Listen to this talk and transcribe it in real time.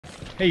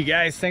Hey you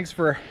guys, thanks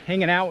for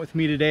hanging out with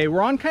me today.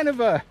 We're on kind of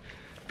a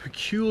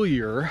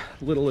peculiar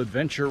little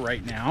adventure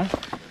right now.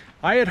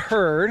 I had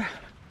heard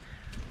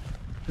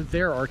that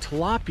there are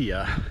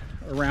tilapia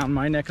around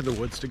my neck of the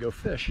woods to go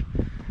fish.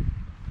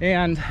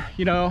 And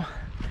you know,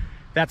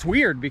 that's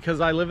weird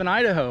because I live in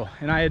Idaho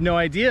and I had no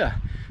idea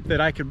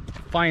that I could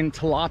find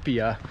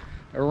tilapia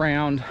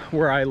around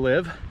where I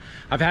live.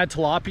 I've had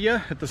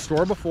tilapia at the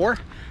store before.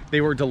 They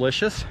were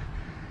delicious.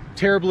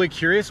 Terribly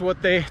curious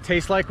what they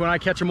taste like when I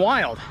catch them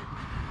wild.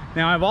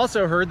 Now I've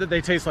also heard that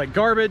they taste like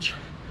garbage.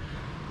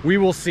 We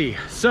will see.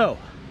 So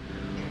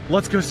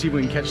let's go see if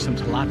we can catch some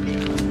tilapia.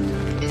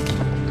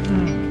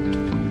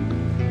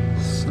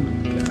 Son of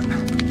a gun.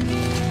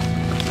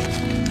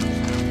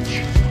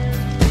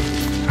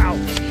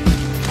 Ouch.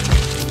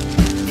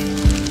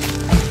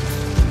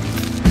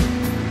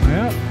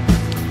 Well,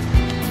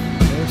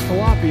 there's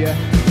tilapia.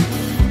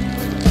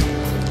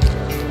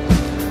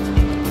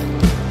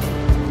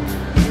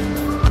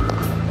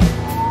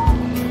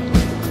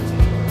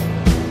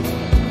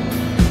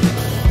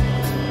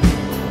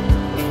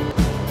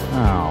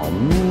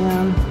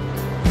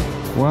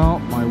 Well,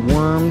 my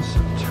worms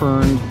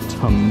turned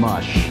to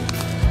mush.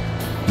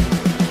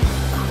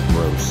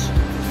 Gross.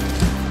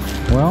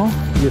 Well,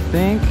 you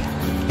think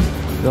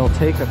they'll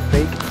take a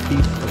fake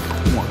piece of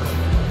corn?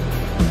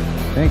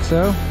 Think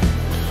so?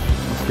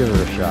 Let's give it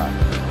a shot.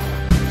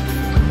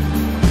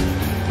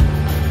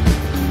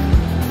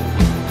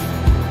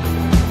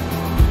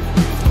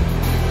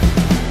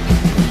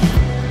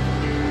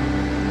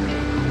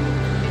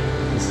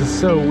 This is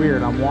so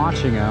weird. I'm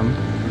watching them.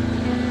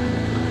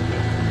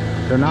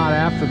 They're not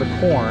after the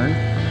corn.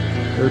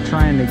 They're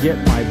trying to get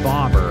my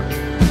bobber.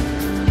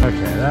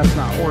 Okay, that's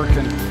not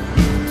working.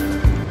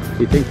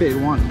 You think they'd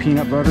want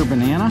peanut butter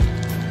banana?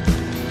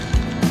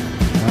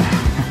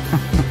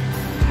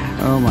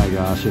 Oh my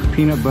gosh, if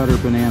peanut butter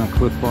banana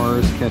Cliff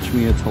Bars catch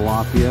me a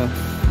tilapia,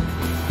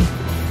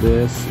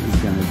 this is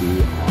gonna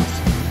be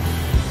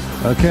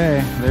awesome.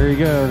 Okay, there you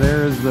go.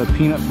 There's the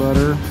peanut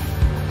butter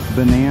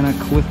banana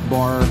Cliff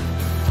Bar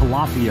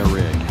tilapia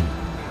rig.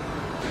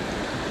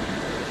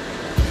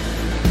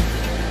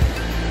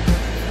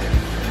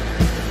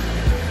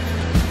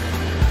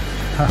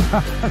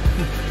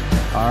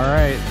 All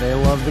right, they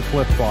love the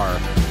Cliff Bar.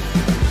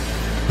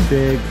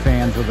 Big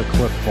fans of the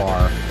Cliff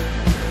Bar.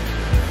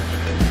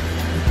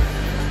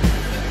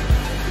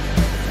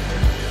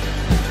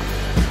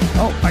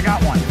 Oh, I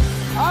got one.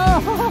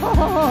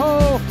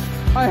 Oh,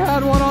 I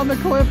had one on the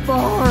Cliff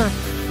Bar.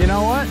 You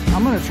know what?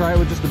 I'm gonna try it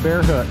with just a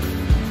bare hook.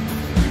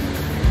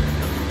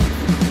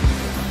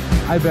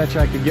 I bet you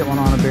I could get one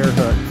on a bare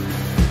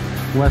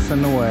hook.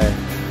 Lessen the way.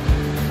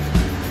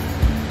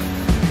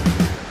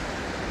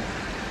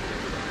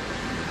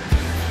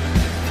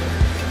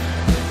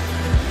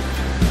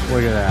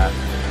 Look at that.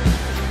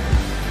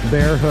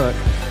 Bare hook.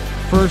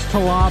 First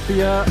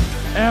tilapia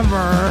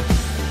ever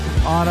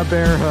on a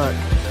bare hook.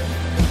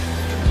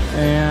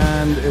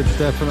 And it's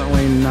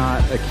definitely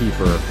not a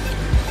keeper.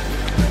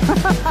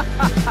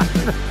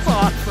 That's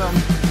awesome.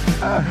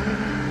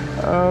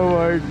 Oh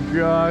my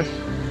gosh.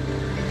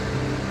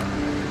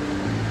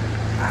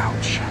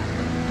 Ouch.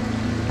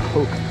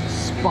 Poke the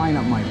spine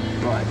up my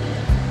butt.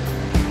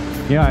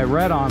 You know, I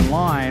read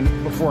online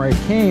before I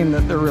came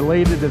that they're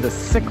related to the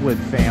cichlid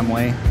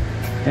family.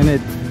 And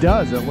it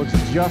does, it looks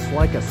just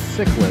like a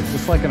cichlid,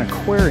 just like an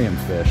aquarium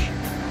fish.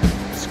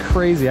 It's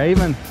crazy. I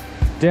even,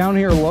 down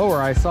here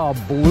lower, I saw a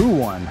blue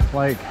one,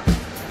 like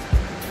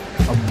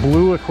a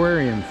blue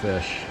aquarium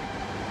fish.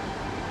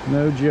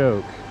 No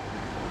joke.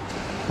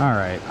 All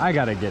right, I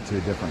gotta get to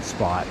a different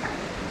spot.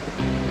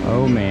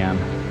 Oh man,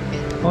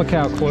 look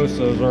how close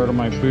those are to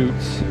my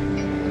boots.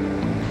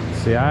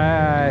 See,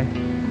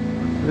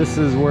 this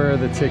is where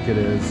the ticket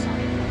is.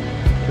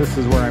 This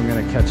is where I'm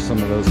gonna catch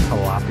some of those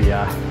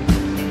tilapia.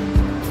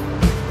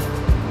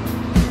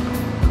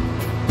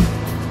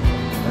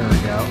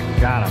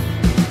 Got him.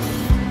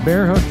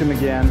 Bare hooked him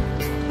again.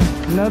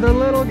 Another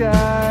little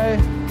guy.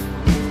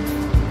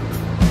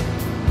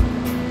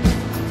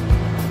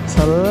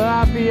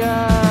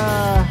 Tilapia.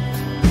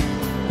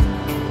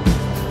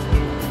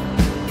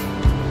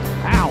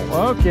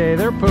 Ow. Okay,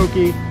 they're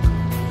pokey.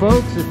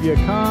 Folks, if you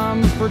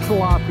come for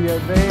tilapia,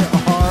 they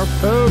are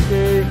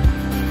pokey.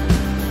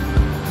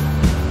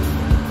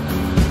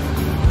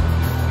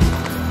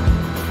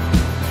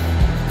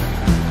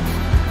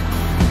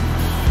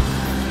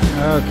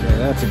 Okay,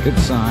 that's a good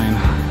sign.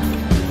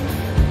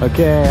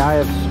 Okay,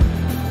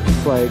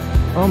 it's like,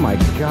 oh my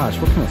gosh,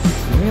 what kind of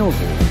snails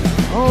are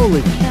these?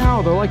 Holy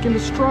cow, they're like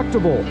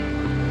indestructible.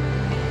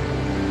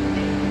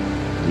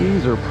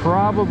 These are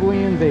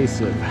probably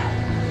invasive.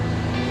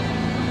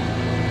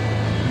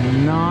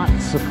 Not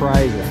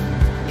surprising.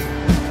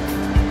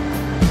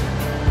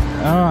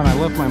 Oh, and I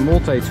left my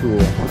multi-tool.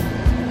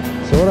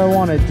 So what I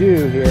want to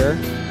do here,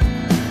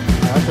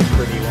 that's a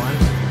pretty one.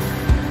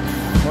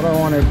 What I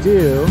want to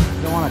do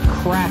is I want to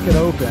crack it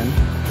open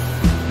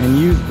and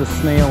use the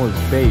snail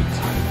as bait.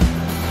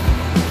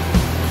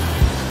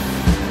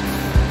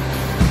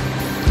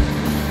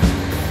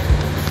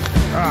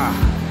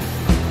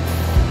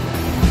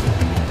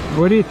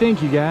 What do you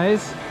think, you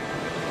guys?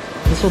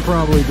 This will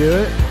probably do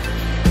it.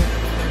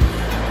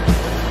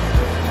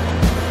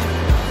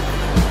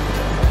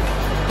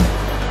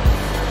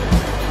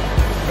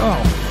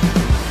 Oh,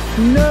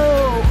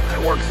 no!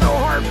 I worked so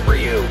hard for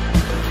you.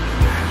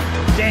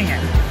 Dang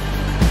it.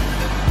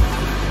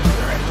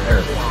 All right,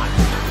 there's lots.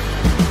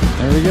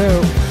 There we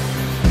go.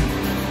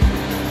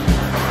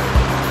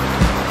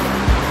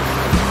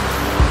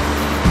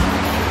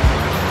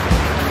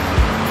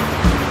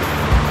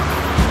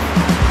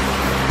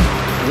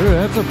 Ooh,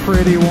 that's a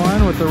pretty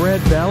one with the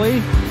red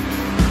belly.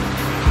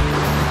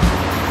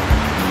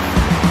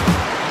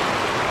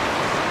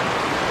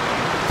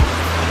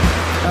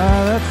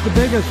 That's the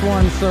biggest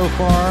one so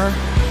far.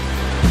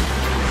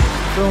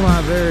 Still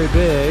not very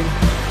big.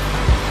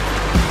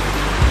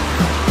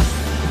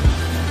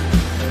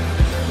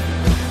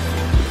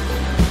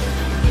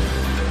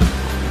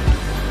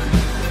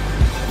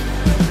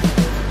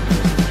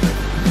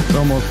 It's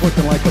almost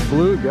looking like a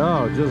blue.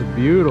 Oh, just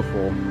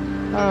beautiful.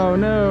 Oh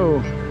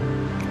no.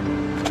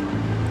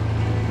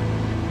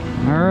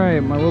 All right,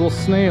 my little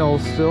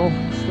snail's still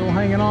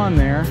hanging on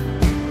there.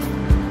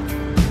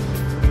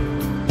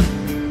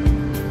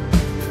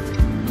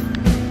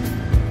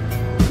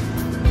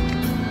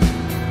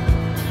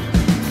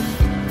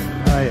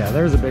 Oh yeah,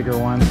 there's a bigger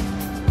one.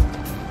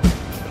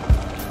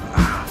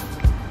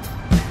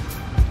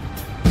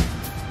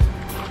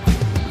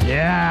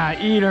 Yeah,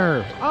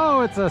 eater.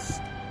 Oh, it's a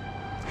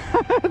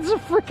it's a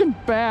freaking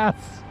bass.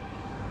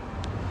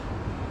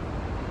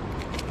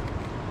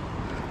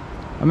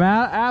 I'm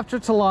after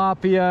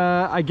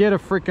tilapia. I get a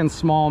freaking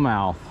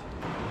smallmouth.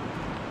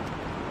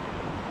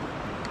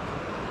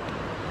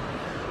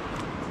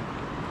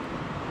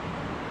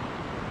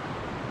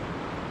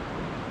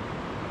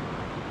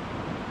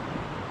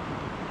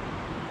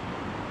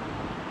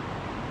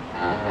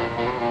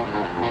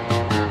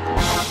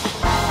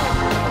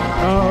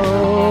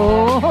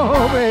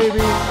 Oh, baby.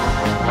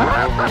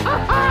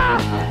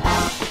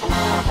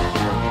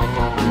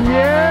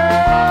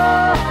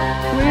 Yeah!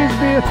 Please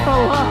be a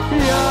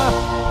tilapia.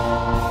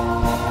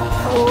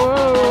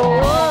 Whoa,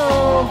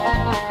 whoa.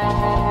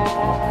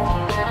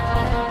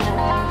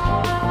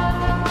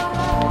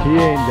 He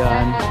ain't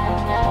done.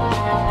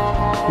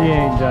 He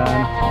ain't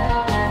done.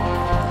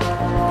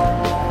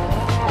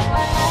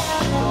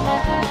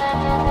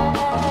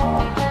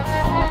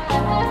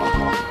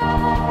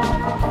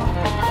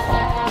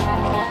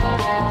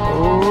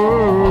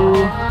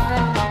 Ooh.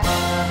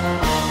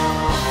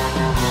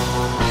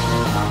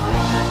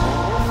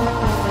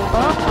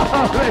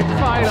 Oh, they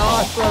fight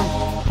awesome.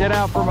 Get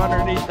out from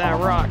underneath that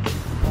rock.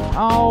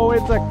 Oh,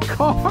 it's a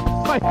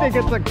carp. I think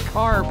it's a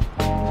carp.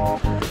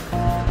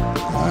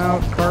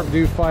 Well, carp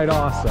do fight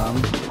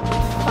awesome.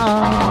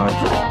 Oh,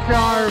 it's a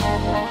carp.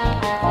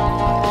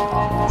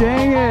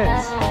 Dang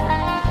it.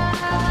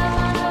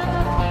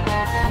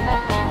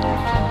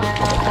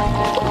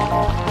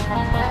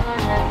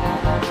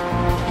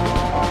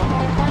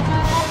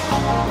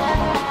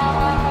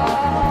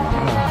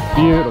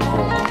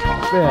 Beautiful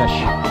fish.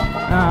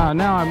 Ah,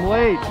 now I'm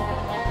late.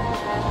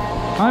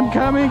 I'm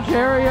coming,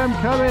 Carrie, I'm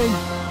coming.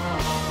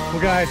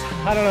 Well guys,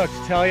 I don't know what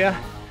to tell you,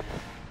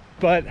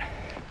 but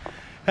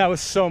that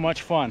was so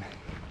much fun.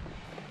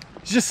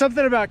 It's just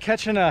something about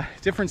catching a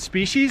different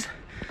species.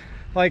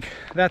 Like,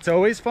 that's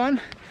always fun.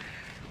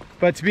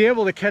 But to be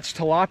able to catch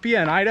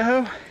tilapia in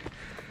Idaho,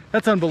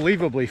 that's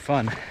unbelievably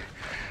fun.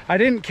 I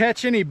didn't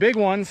catch any big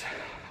ones.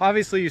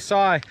 Obviously you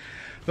saw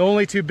the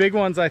only two big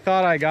ones I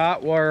thought I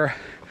got were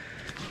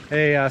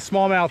a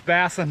smallmouth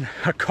bass and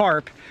a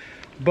carp.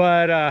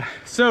 But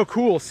so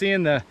cool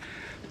seeing the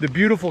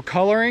beautiful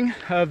coloring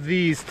of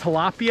these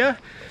tilapia.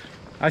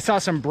 I saw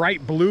some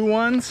bright blue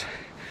ones.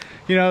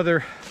 You know,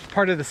 they're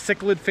part of the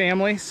cichlid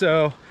family,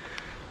 so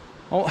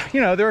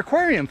you know, they're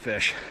aquarium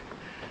fish.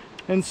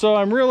 And so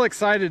I'm real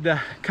excited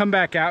to come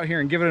back out here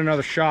and give it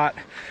another shot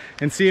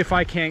and see if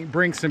I can't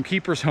bring some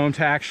keepers home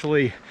to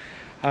actually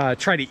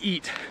try to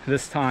eat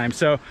this time.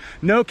 So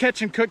no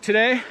catch and cook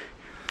today,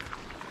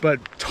 but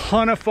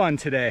ton of fun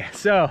today.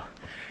 So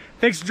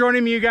thanks for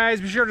joining me, you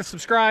guys. Be sure to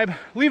subscribe,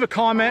 leave a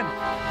comment,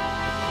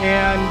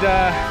 and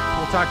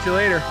we'll talk to you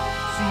later.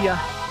 See ya.